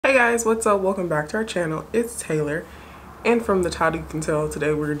Hey guys, what's up? Welcome back to our channel. It's Taylor, and from the title you can tell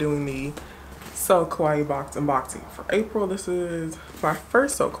today we're doing the Sokawaii box unboxing for April. This is my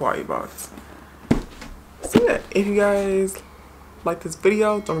first Sokawaii box. So yeah, if you guys like this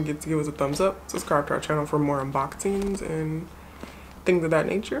video, don't forget to give us a thumbs up, subscribe to our channel for more unboxings and things of that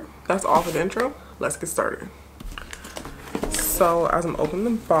nature. That's all for the intro. Let's get started. So as I'm opening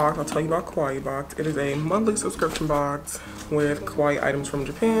the box, I'll tell you about Kawaii box. It is a monthly subscription box with kawaii items from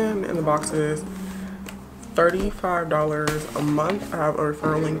Japan, and the box is $35 a month. I have a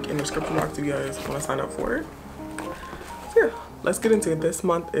referral link in the description box if you guys want to sign up for it. So yeah, let's get into it. This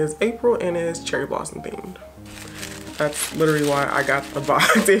month is April and it's cherry blossom themed. That's literally why I got the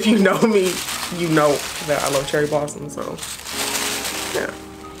box. If you know me, you know that I love cherry blossom, so yeah.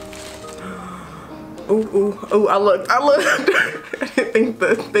 Ooh, I looked. I didn't think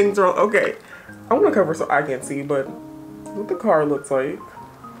the things wrong. Okay, I want to cover so I can't see, but what the card looks like.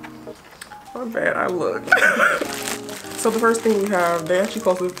 My bad, I looked. So the first thing we have, they actually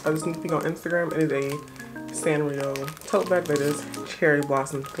posted a sneak peek on Instagram. It is a Sanrio tote bag that is cherry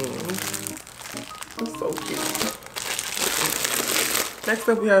blossom themed. It's so cute. Next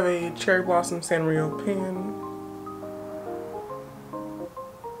up we have a cherry blossom Sanrio pen.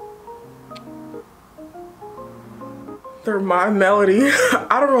 They're My Melody.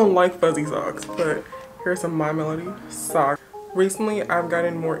 I don't like fuzzy socks, but here's some My Melody socks. Recently, I've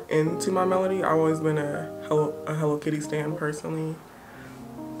gotten more into My Melody. I've always been a Hello Kitty stan personally.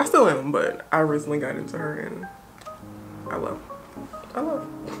 I still am, but I recently got into her and I love.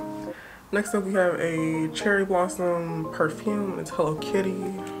 Next up, we have a cherry blossom perfume. It's Hello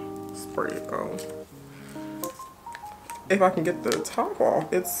Kitty. Spray it on. If I can get the top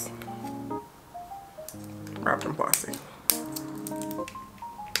off, it's wrapped in plastic.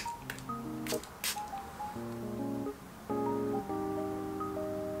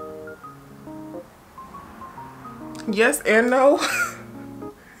 Yes and no.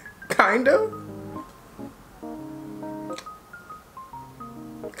 Kind of.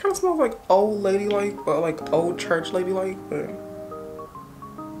 Kind of smells like old ladylike, but like old church ladylike, but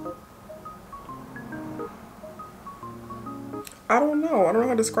I don't know how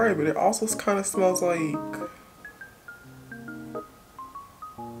to describe it. It also kind of smells like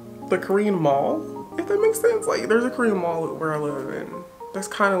the Korean mall, if that makes sense. Like there's a Korean mall where I live, and that's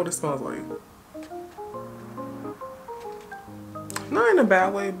kind of what it smells like. Not in a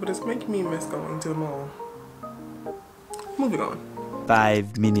bad way, but it's making me miss going to the mall. Moving on.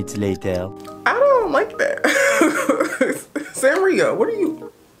 5 minutes later. I don't like that. Sanrio, what are you?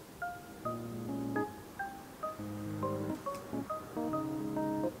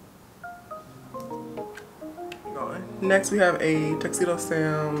 Next we have a Tuxedo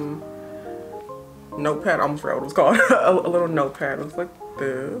Sam notepad. I almost forgot what it was called. a little notepad. It looks like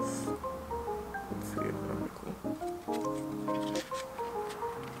this. Let's see if that'll be cool.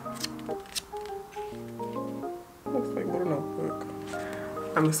 Looks like a little notebook.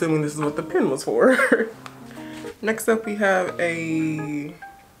 I'm assuming this is what the pen was for. Next up we have a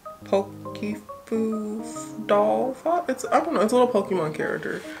Pokefoo doll. I don't know, it's a little Pokemon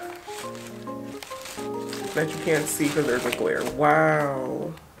character that you can't see because there's a glare.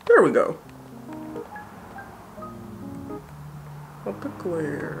 Wow. There we go. What the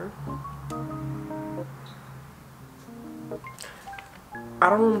glare. I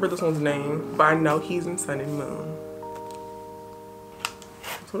don't remember this one's name, but I know he's in Sun and Moon.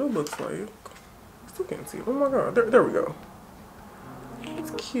 That's what it looks like. I still can't see it. Oh my god. There we go.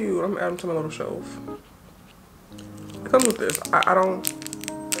 It's cute. I'm adding to my little shelf. It comes with this. I don't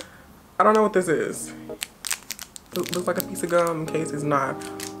know what this is. It looks like a piece of gum. In case it's not,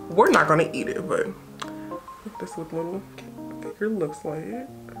 we're not gonna eat it, but this what little figure looks like.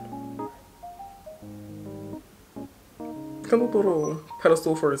 Comes with a little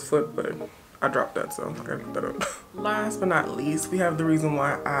pedestal for his foot, but I dropped that, so I gotta pick that up. Last but not least, we have the reason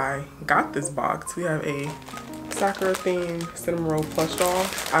why I got this box. We have a Sakura themed cinnamon roll plush doll.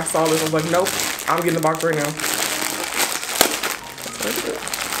 I saw this, I was like, nope, I'm getting the box right now. That's what I did.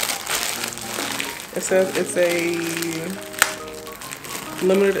 It says it's a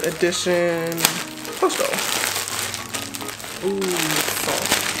limited edition plush doll. Ooh,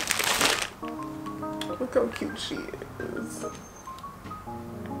 soft. Look how cute she is.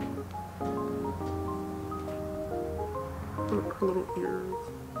 Look at her little ears.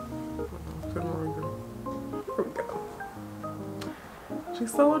 There we go.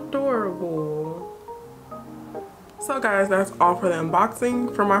 She's so adorable. So guys, that's all for the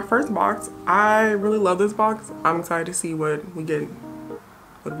unboxing. For my first box, I really love this box. I'm excited to see what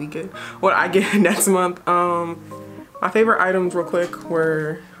I get next month. My favorite items real quick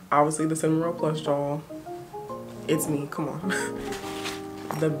were Obviously the cinnamon roll plush doll. It's me, come on.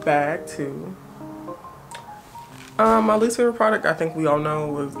 The bag too. My least favorite product, I think we all know,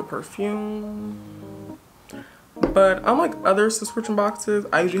 was the perfume. But unlike other subscription boxes,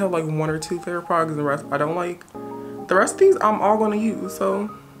 I usually have like 1 or 2 favorite products and the rest I don't like. The rest of these I'm all going to use, so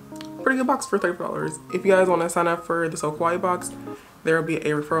pretty good box for $30. If you guys want to sign up for the Sokawaii box, there will be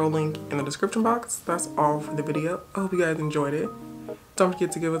a referral link in the description box. That's all for the video. I hope you guys enjoyed it. Don't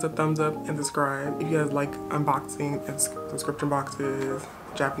forget to give us a thumbs up and subscribe if you guys like unboxing and subscription boxes,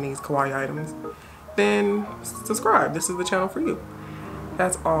 Japanese kawaii items. Then subscribe. This is the channel for you.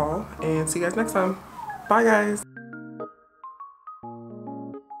 That's all, and see you guys next time. Bye guys.